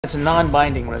It's a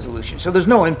non-binding resolution, so there's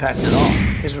no impact at all.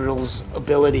 Israel's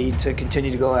ability to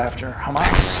continue to go after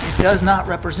Hamas, it does not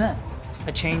represent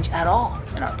a change at all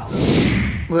in our policy.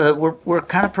 We're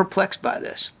kind of perplexed by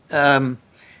this. A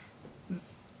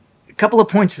couple of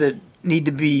points that need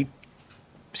to be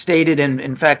stated and,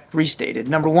 in fact, restated.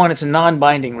 Number one, it's a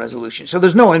non-binding resolution, so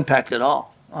there's no impact at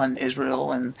all on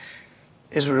Israel and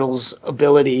Israel's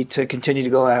ability to continue to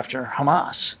go after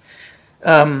Hamas.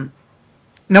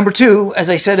 Number two, as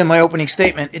I said in my opening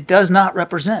statement, it does not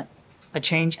represent a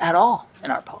change at all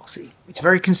in our policy. It's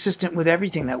very consistent with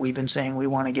everything that we've been saying we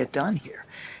want to get done here.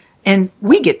 And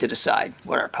we get to decide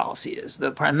what our policy is.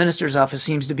 The Prime Minister's office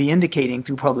seems to be indicating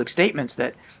through public statements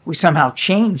that we somehow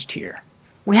changed here.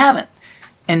 We haven't.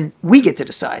 And we get to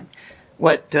decide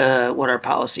what our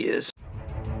policy is.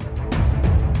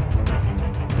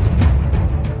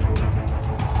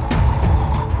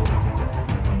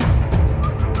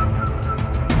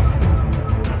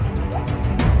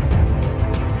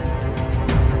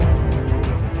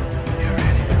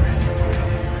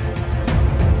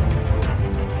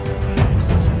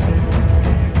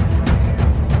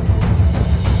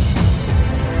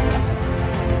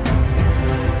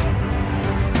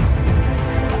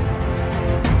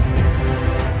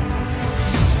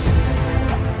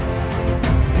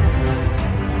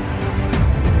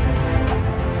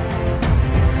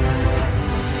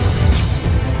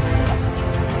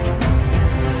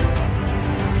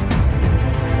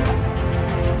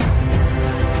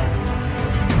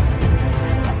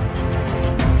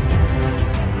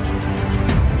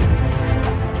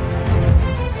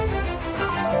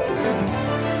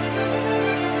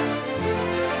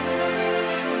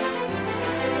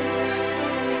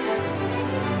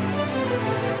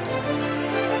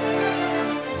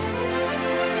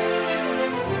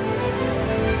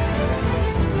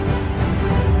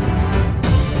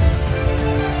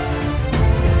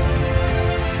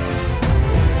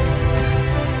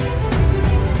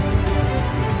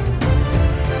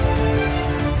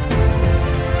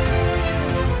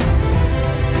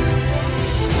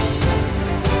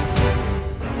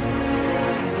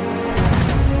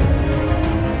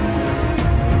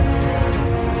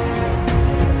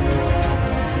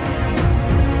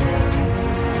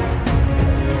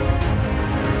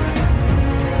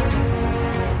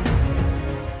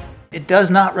 It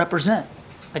does not represent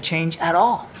a change at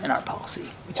all in our policy.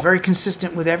 It's very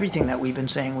consistent with everything that we've been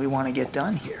saying we want to get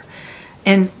done here.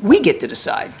 And we get to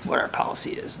decide what our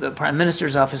policy is. The Prime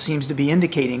Minister's office seems to be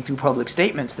indicating through public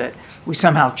statements that we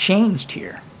somehow changed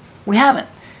here. We haven't.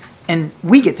 And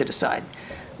we get to decide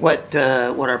what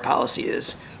our policy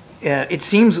is. It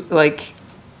seems like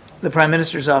the Prime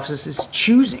Minister's office is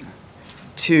choosing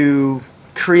to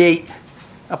create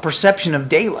a perception of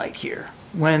daylight here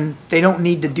when they don't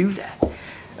need to do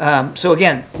that. So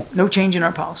again, no change in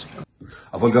our policy.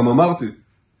 אבל גם אמרתי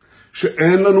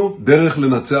שאין לנו דרך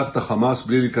לנצח את החמאס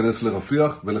בלי להיכנס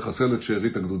לרפיח ולחסל את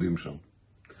שארית הגדודים שם.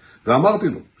 ואמרתי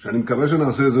לו שאני מקווה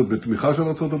שנעשה את זה בתמיכה של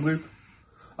ארצות הברית,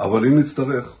 אבל אם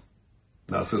נצטרך,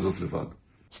 נעשה זאת לבד.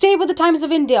 Stay with the Times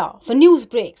of India for news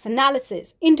breaks,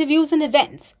 analysis, interviews and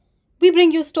events. We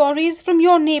bring you stories from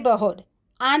your neighborhood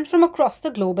and from across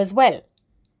the globe as well.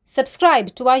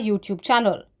 Subscribe to our YouTube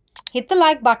channel. Hit the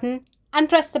like button and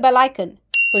press the bell icon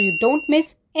so you don't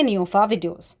miss any of our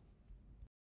videos.